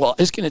 So I'm like, well,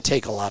 it's going to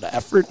take a lot of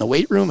effort in the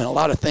weight room and a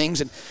lot of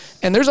things.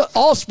 And there's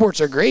all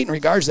sports are great in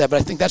regards to that,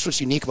 but I think that's what's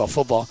unique about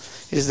football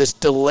is this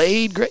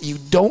delayed. You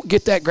don't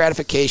get that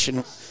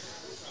gratification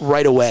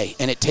right away,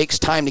 and it takes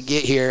time to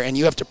get here, and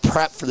you have to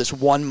prep for this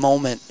one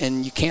moment,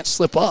 and you can't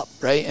slip up,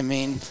 right? I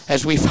mean,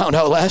 as we found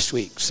out last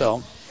week.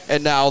 So.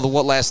 And now the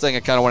one last thing I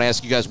kind of want to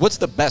ask you guys: what's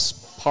the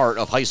best part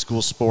of high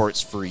school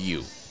sports for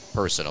you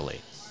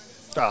personally?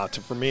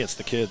 For me, it's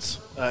the kids.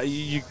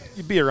 You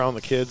be around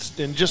the kids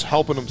and just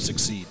helping them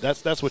succeed.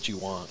 That's what you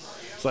want.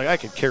 It's like I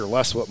could care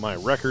less what my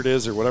record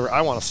is or whatever.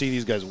 I want to see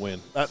these guys win.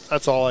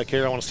 That's all I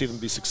care. I want to see them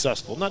be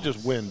successful. Not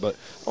just win, but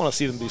I want to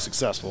see them be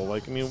successful.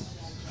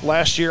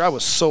 Last year I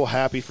was so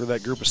happy for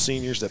that group of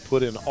seniors that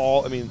put in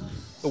the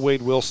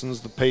Wade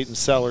Wilsons, the Peyton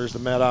Sellers, the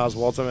Matt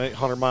Oswalds,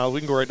 100 miles.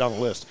 We can go right down the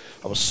list.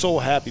 I was so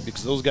happy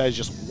because those guys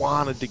just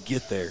wanted to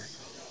get there.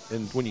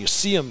 And when you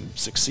see them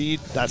succeed,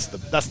 that's the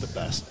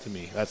best to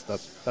me. That's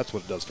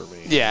what it does for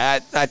me. Yeah,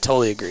 I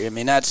totally agree. I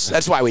mean,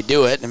 that's why we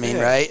do it. I mean,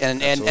 right? And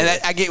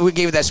we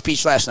gave that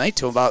speech last night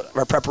to him about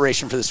our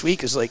preparation for this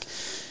week. Is like,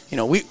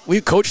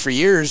 we coached for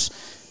years.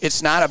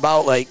 It's not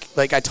about like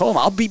I told him,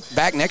 I'll be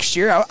back next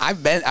year.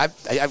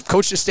 I've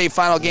coached a state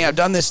final game. I've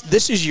done this.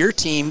 This is your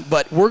team,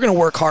 but we're going to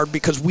work hard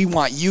because we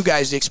want you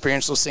guys to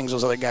experience those things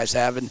those other guys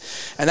have, and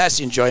that's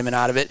the enjoyment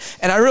out of it.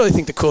 And I really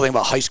think the cool thing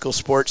about high school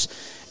sports.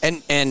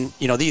 And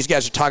these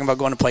guys are talking about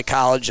going to play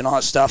college and all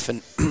that stuff.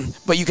 And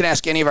but you can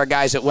ask any of our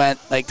guys that went,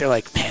 they're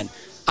like, man,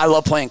 I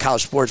love playing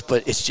college sports,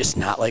 but it's just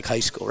not like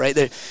high school, right?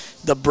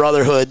 The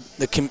brotherhood,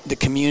 the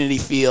community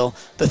feel,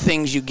 the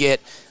things you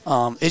get.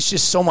 It's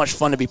just so much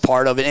fun to be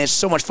part of it, and it's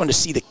so much fun to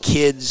see the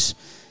kids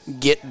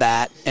get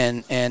that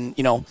and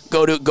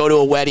go to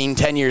a wedding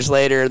 10 years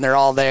later and they're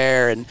all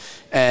there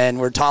and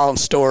we're telling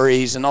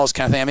stories and all this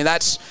kind of thing. I mean,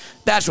 that's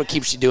what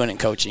keeps you doing in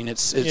coaching.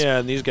 It's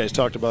and these guys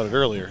talked about it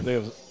earlier.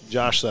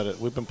 Josh said it.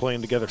 We've been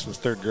playing together since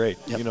third grade.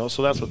 Yep.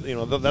 So that's what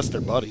that's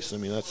their buddies. I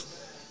mean, that's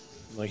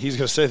like he's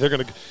going to say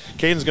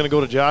Cayden's going to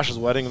go to Josh's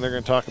wedding and they're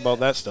going to talk about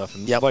that stuff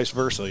and vice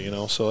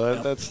versa. So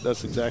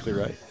that's exactly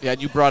right. Yeah,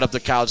 and you brought up the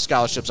college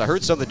scholarships. I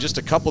heard something just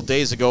a couple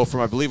days ago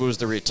from I believe it was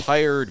the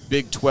retired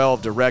Big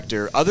 12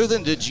 director. Other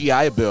than the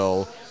GI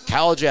Bill,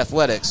 college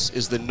athletics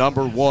is the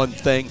number one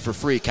thing for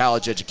free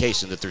college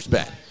education that there's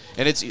been.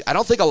 And I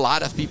don't think a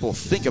lot of people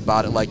think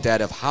about it like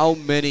that, of how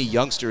many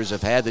youngsters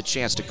have had the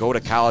chance to go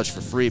to college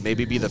for free,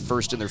 maybe be the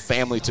first in their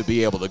family to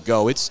be able to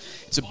go. It's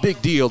a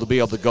big deal to be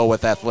able to go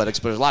with athletics,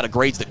 but there's a lot of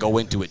grades that go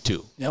into it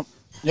too. Yep,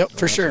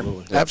 for sure.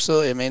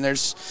 Absolutely. I mean,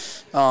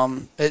 there's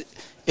but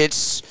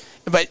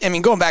I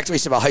mean, going back to what you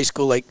said about high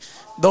school, like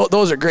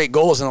those are great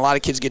goals, and a lot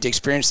of kids get to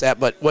experience that.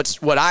 But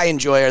what I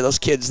enjoy are those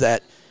kids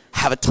that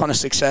have a ton of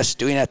success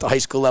doing it at the high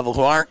school level who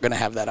aren't going to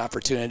have that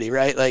opportunity,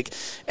 right?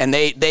 And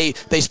they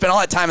spend all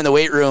that time in the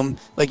weight room,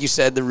 like you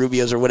said, the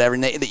Rubios or whatever,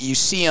 and you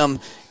see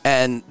them,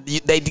 and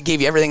they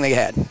gave you everything they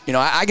had.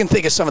 I can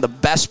think of some of the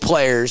best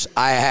players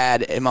I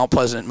had in Mount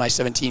Pleasant in my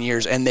 17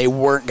 years, and they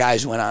weren't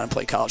guys who went on and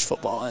played college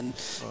football, and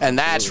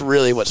that's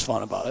really what's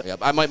fun about it. Yep.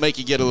 I might make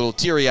you get a little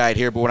teary-eyed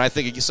here, but when I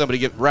think of somebody,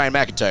 get Ryan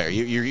McIntyre,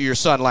 your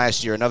son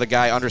last year, another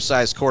guy,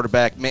 undersized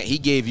quarterback, man, he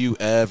gave you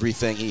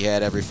everything he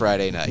had every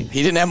Friday night.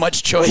 He didn't have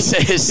much choice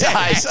at his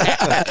size.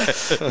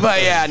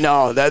 But, yeah,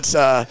 no, that's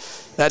a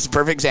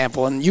perfect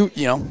example. And,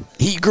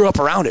 he grew up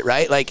around it,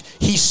 right? Like,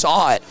 he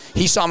saw it.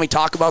 He saw me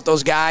talk about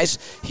those guys.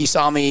 He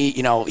saw me,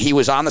 he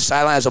was on the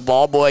sideline as a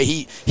ball boy.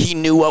 He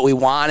knew what we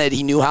wanted.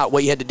 He knew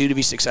what you had to do to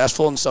be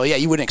successful. And so, yeah,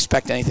 you wouldn't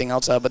expect anything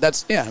else out of it. But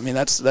that's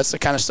the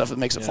kind of stuff that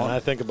makes it fun. I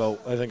think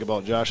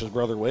about Josh's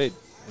brother Wade.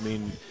 I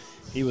mean,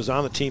 he was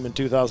on the team in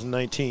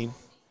 2019,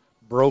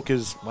 broke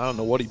his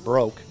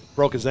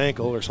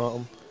ankle or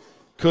something.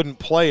 Couldn't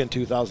play in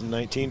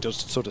 2019,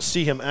 so to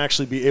see him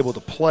actually be able to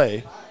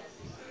play,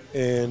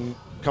 and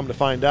come to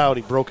find out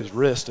he broke his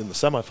wrist in the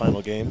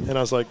semifinal game, and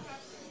I was like,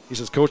 he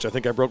says, Coach, I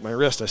think I broke my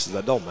wrist. I said,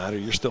 that don't matter.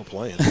 You're still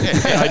playing.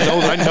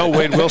 I know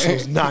Wade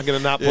Wilson's not going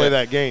to not play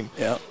that game.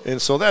 Yeah. And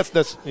so that's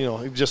just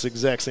the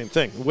exact same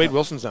thing. Wade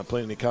Wilson's not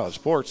playing any college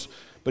sports,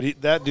 but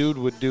that dude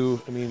would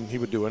do. I mean, he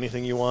would do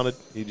anything you wanted.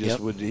 He just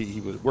would. He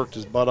would worked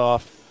his butt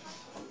off.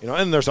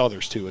 And there's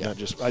others too, and I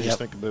just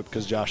think of it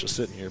because Josh is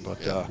sitting here.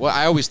 But well,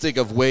 I always think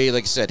of Wade,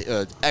 like I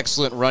said,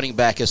 excellent running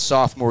back his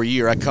sophomore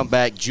year. I come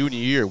back junior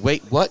year.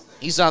 Wait, what?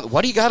 He's on.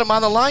 What do you got him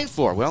on the line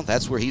for? Well,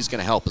 that's where he's going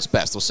to help us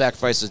best. Those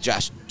sacrifices,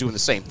 Josh doing the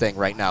same thing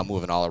right now,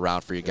 moving all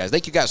around for you guys.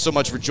 Thank you guys so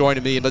much for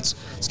joining me, and let's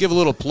give a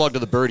little plug to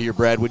the bird here,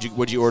 Brad.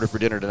 What'd you order for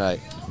dinner tonight?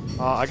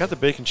 I got the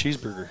bacon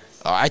cheeseburger.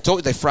 I told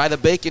you they fry the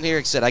bacon here.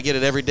 I said I get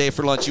it every day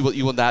for lunch.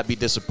 You will not be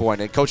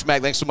disappointed. Coach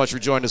Mack, thanks so much for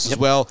joining us as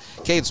well.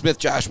 Cayden Smith,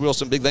 Josh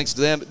Wilson, big thanks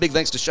to them. Big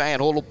thanks to Cheyenne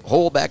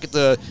Hole back at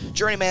the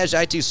Journey Managed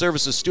IT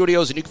Services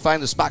Studios. And you can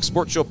find the Spach'S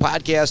Sports Show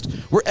podcast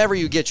wherever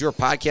you get your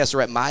podcasts,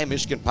 or at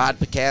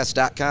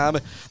mymichiganpodcast.com.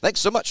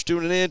 Thanks so much for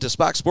tuning in to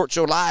Spach'S Sports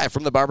Show live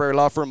from the Barbary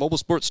Law Firm Mobile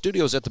Sports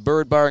Studios at the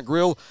Bird Bar and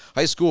Grill.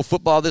 High school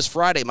football this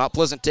Friday. Mount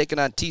Pleasant taking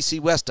on TC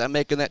West. I'm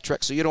making that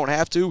trek so you don't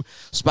have to.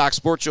 Spach'S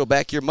Sports Show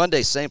back here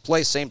Monday, same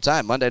place, same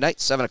time. Monday night,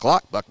 7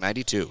 o'clock, Buck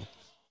 92.